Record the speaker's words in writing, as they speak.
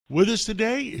With us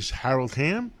today is Harold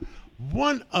Hamm,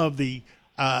 one of the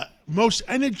most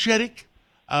energetic,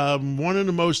 one of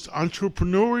the most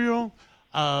entrepreneurial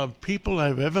people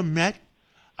I've ever met.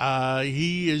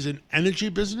 He is in energy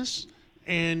business,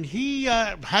 and he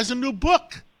has a new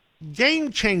book,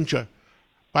 Game Changer,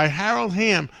 by Harold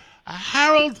Hamm.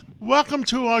 Harold, welcome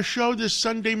to our show this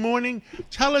Sunday morning.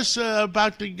 Tell us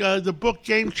about the book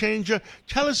Game Changer.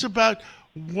 Tell us about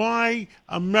why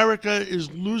America is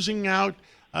losing out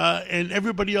and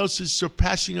everybody else is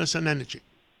surpassing us on energy.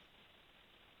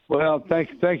 Well, thank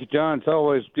you, John. It's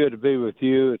always good to be with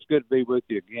you. It's good to be with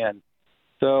you again.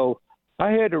 So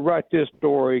I had to write this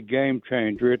story, Game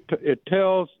Changer. It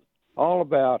tells all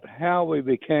about how we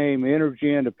became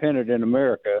energy independent in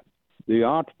America, the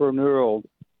entrepreneurial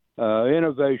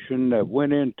innovation that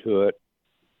went into it.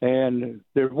 And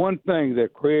there's one thing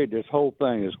that created this whole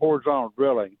thing is horizontal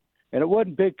drilling. And it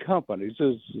wasn't big companies. It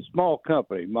was a small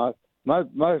company. My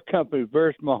company was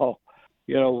very small,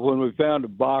 when we found the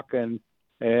Bakken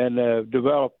and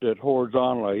developed it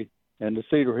horizontally, and the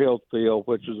Cedar Hill field,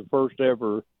 which is the first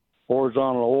ever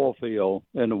horizontal oil field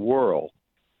in the world.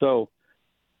 So,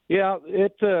 yeah,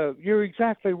 you're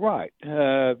exactly right.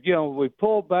 We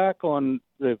pulled back on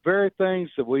the very things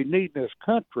that we need in this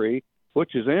country,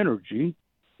 which is energy,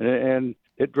 and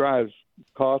it drives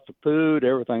cost of food,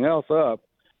 everything else up,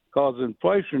 causes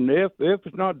inflation if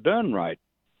it's not done right.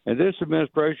 And this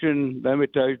administration, let me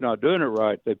tell you, is not doing it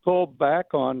right. They pulled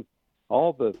back on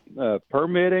all the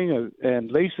permitting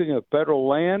and leasing of federal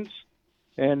lands,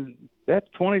 and that's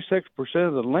 26%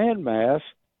 of the land mass,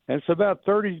 and it's about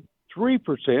 33%,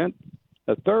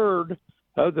 a third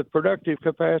of the productive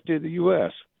capacity of the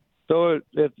U.S. So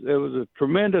it was a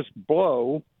tremendous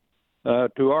blow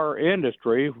to our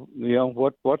industry,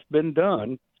 what's been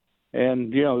done.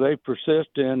 And, they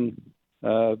persist in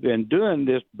doing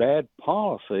this bad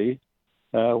policy,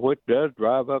 which does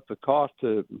drive up the cost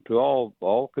to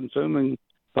all consuming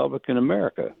public in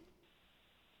America.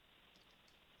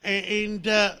 And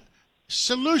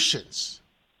solutions,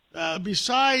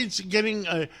 besides getting,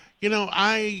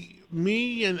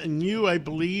 me and you, I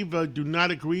believe, do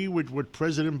not agree with what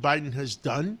President Biden has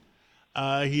done.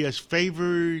 He has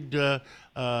favored,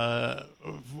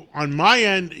 on my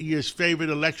end, he has favored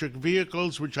electric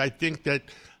vehicles, which I think that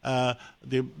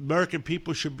the American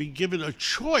people should be given a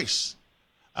choice.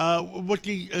 What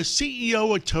the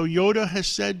CEO of Toyota has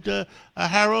said,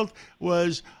 Harold,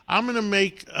 was, I'm going to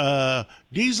make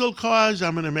diesel cars,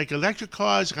 I'm going to make electric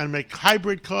cars, I'm going to make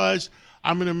hybrid cars,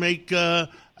 I'm going to make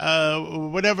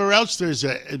whatever else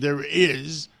there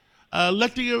is.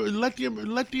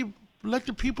 Let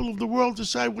the people of the world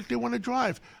decide what they want to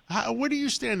drive. Where do you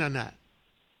stand on that?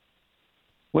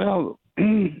 Well,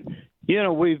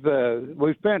 we've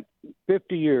spent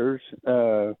 50 years,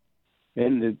 and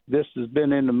this has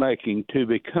been in the making to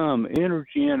become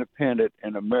energy independent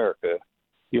in America.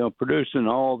 Producing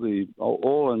all the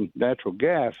oil and natural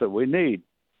gas that we need,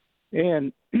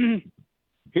 and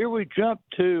here we jump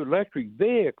to electric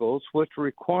vehicles, which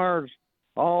requires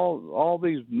all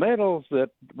these metals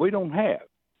that we don't have.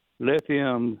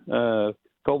 Lithium,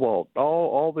 cobalt,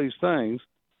 all these things.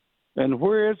 And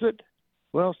where is it?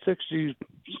 Well, 66%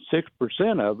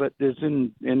 of it is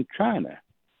in China.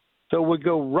 So we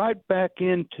go right back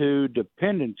into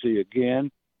dependency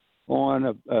again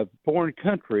on a foreign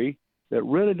country that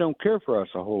really don't care for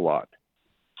us a whole lot.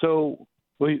 So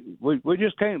we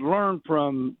just can't learn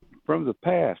from the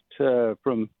past,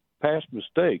 from past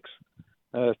mistakes.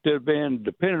 Instead of being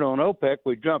dependent on OPEC,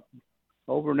 we jump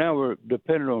over. Now we're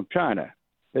dependent on China.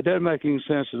 It doesn't make any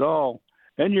sense at all.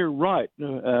 And you're right.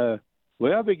 We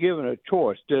ought to be given a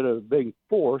choice instead of being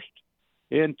forced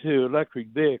into electric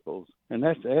vehicles. And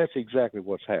that's exactly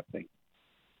what's happening.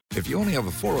 If you only have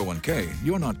a 401k,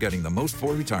 you're not getting the most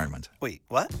for retirement. Wait,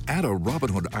 what? Add a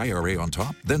Robinhood IRA on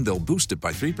top, then they'll boost it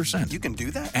by 3%. You can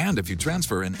do that? And if you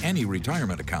transfer in any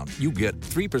retirement account, you get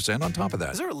 3% on top of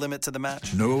that. Is there a limit to the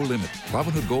match? No limit.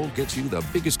 Robinhood Gold gets you the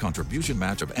biggest contribution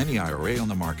match of any IRA on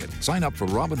the market. Sign up for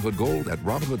Robinhood Gold at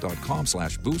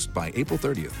Robinhood.com/boost by April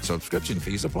 30th. Subscription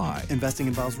fees apply. Investing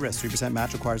involves risk. 3%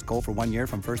 match requires gold for 1 year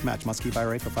from first match. Must keep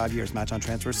IRA for 5 years. Match on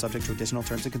transfers subject to additional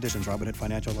terms and conditions. Robinhood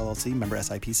Financial LLC, member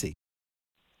SIPC.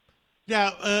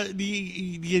 Now,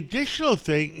 the additional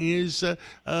thing is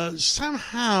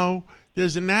somehow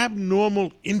there's an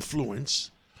abnormal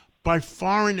influence by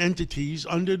foreign entities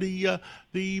under the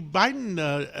Biden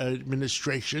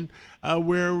administration,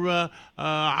 where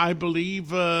I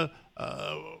believe, I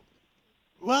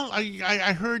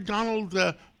heard Donald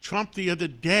Trump the other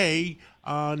day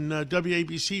on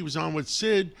WABC, he was on with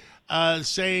Sid,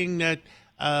 saying that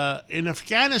in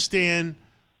Afghanistan,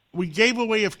 we gave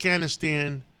away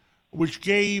Afghanistan which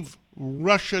gave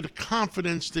Russia the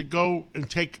confidence to go and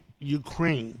take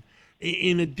Ukraine.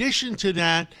 In addition to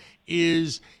that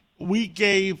is we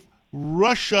gave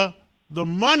Russia the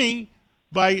money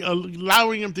by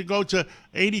allowing them to go to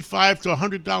 $85 to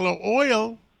 $100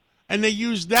 oil, and they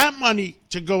used that money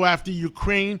to go after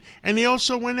Ukraine, and they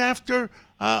also went after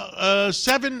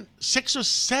 6 or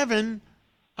 7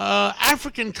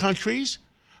 African countries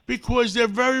because they're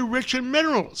very rich in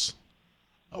minerals.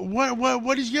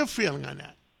 What is your feeling on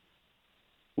that?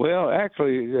 Well,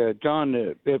 actually, John,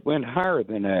 it went higher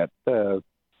than that.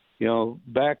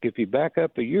 If you back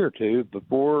up a year or two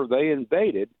before they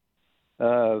invaded,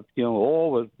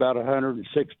 oil was about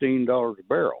 $116 a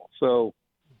barrel. So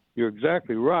you're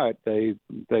exactly right. They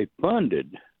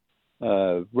funded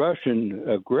Russian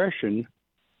aggression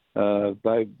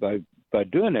by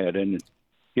doing that, and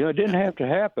it didn't have to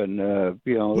happen.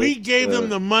 We gave them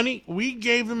the money. We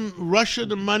gave them Russia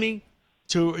the money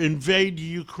to invade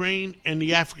Ukraine and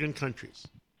the African countries.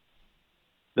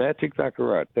 That's exactly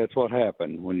right. That's what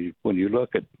happened when you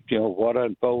look at what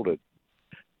unfolded.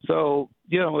 So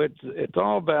it's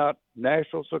all about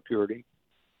national security,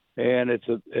 and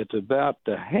it's about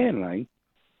the handling.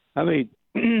 I mean,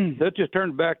 let's just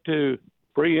turn back to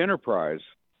free enterprise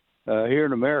here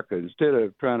in America instead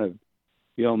of trying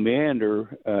to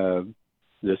meander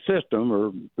the system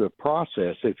or the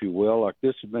process, if you will, like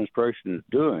this administration is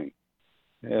doing.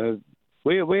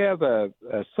 We have a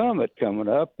summit coming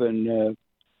up in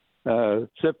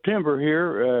September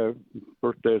here.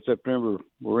 First day of September,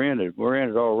 we're in it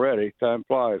already. Time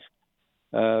flies.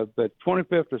 But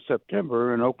 25th of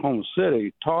September in Oklahoma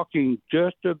City, talking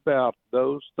just about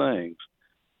those things.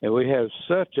 And we have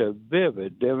such a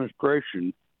vivid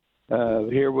demonstration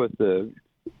here with the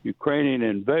Ukrainian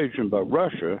invasion by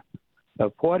Russia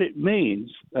of what it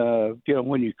means,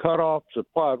 when you cut off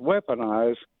supply,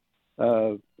 weaponize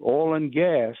oil and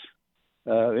gas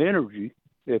energy,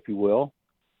 if you will,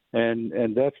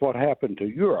 and that's what happened to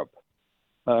Europe.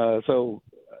 So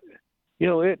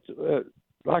it's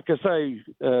like I say,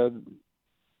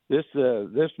 this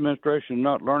administration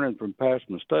not learning from past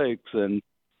mistakes, and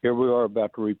here we are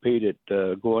about to repeat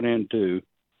it, going into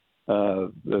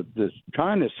this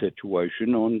China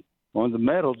situation on the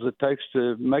metals it takes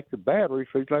to make the batteries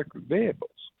for electric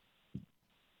vehicles.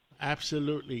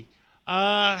 Absolutely.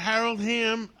 Harold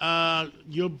Hamm,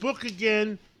 your book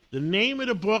again, the name of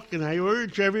the book, and I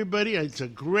urge everybody, it's a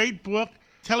great book.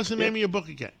 Tell us the name of your book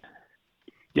again.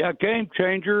 Yeah, Game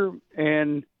Changer,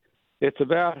 and it's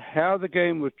about how the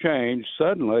game was changed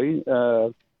suddenly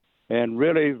and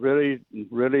really, really,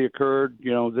 really occurred,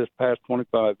 this past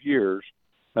 25 years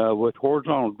with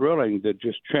horizontal drilling that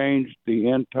just changed the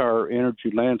entire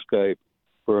energy landscape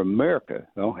for America.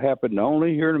 It happened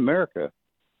only here in America,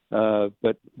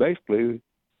 but basically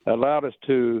allowed us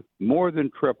to more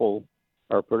than triple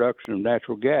our production of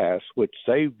natural gas, which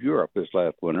saved Europe this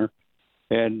last winter,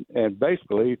 and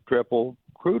basically triple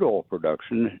crude oil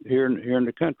production here in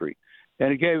the country.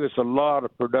 And it gave us a lot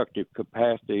of productive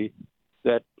capacity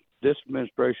that this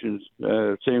administration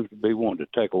seems to be wanting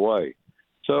to take away.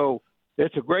 So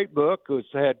it's a great book. It's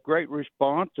had great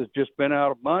response. It's just been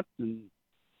out a month, and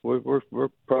we're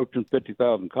approaching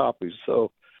 50,000 copies.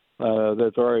 So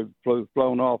that's already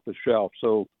flown off the shelf.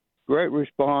 So great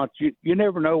response. You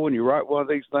never know when you write one of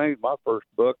these things. My first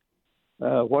book,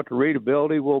 what the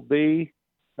readability will be.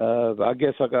 I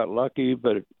guess I got lucky,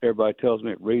 but everybody tells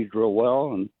me it reads real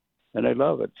well, and they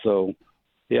love it. So,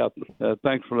 yeah,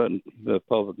 thanks for letting the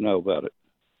public know about it.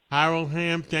 Harold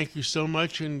Hamm, thank you so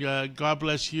much, and God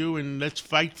bless you, and let's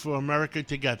fight for America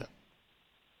together.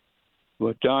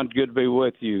 Well, John, good to be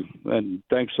with you, and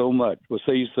thanks so much. We'll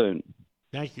see you soon.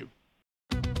 Thank you.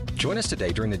 Join us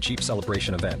today during the Jeep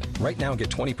Celebration event. Right now, get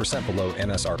 20% below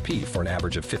MSRP for an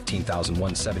average of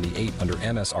 $15,178 under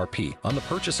MSRP on the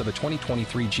purchase of a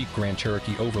 2023 Jeep Grand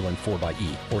Cherokee Overland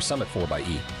 4xE or Summit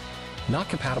 4xE. Not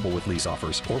compatible with lease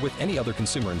offers or with any other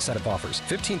consumer incentive offers.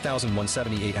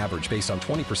 $15,178 average based on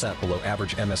 20% below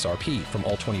average MSRP from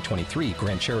all 2023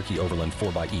 Grand Cherokee Overland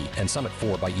 4xE and Summit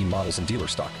 4xE models in dealer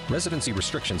stock. Residency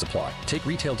restrictions apply. Take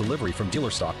retail delivery from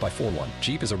dealer stock by 4/1.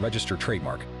 Jeep is a registered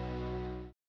trademark.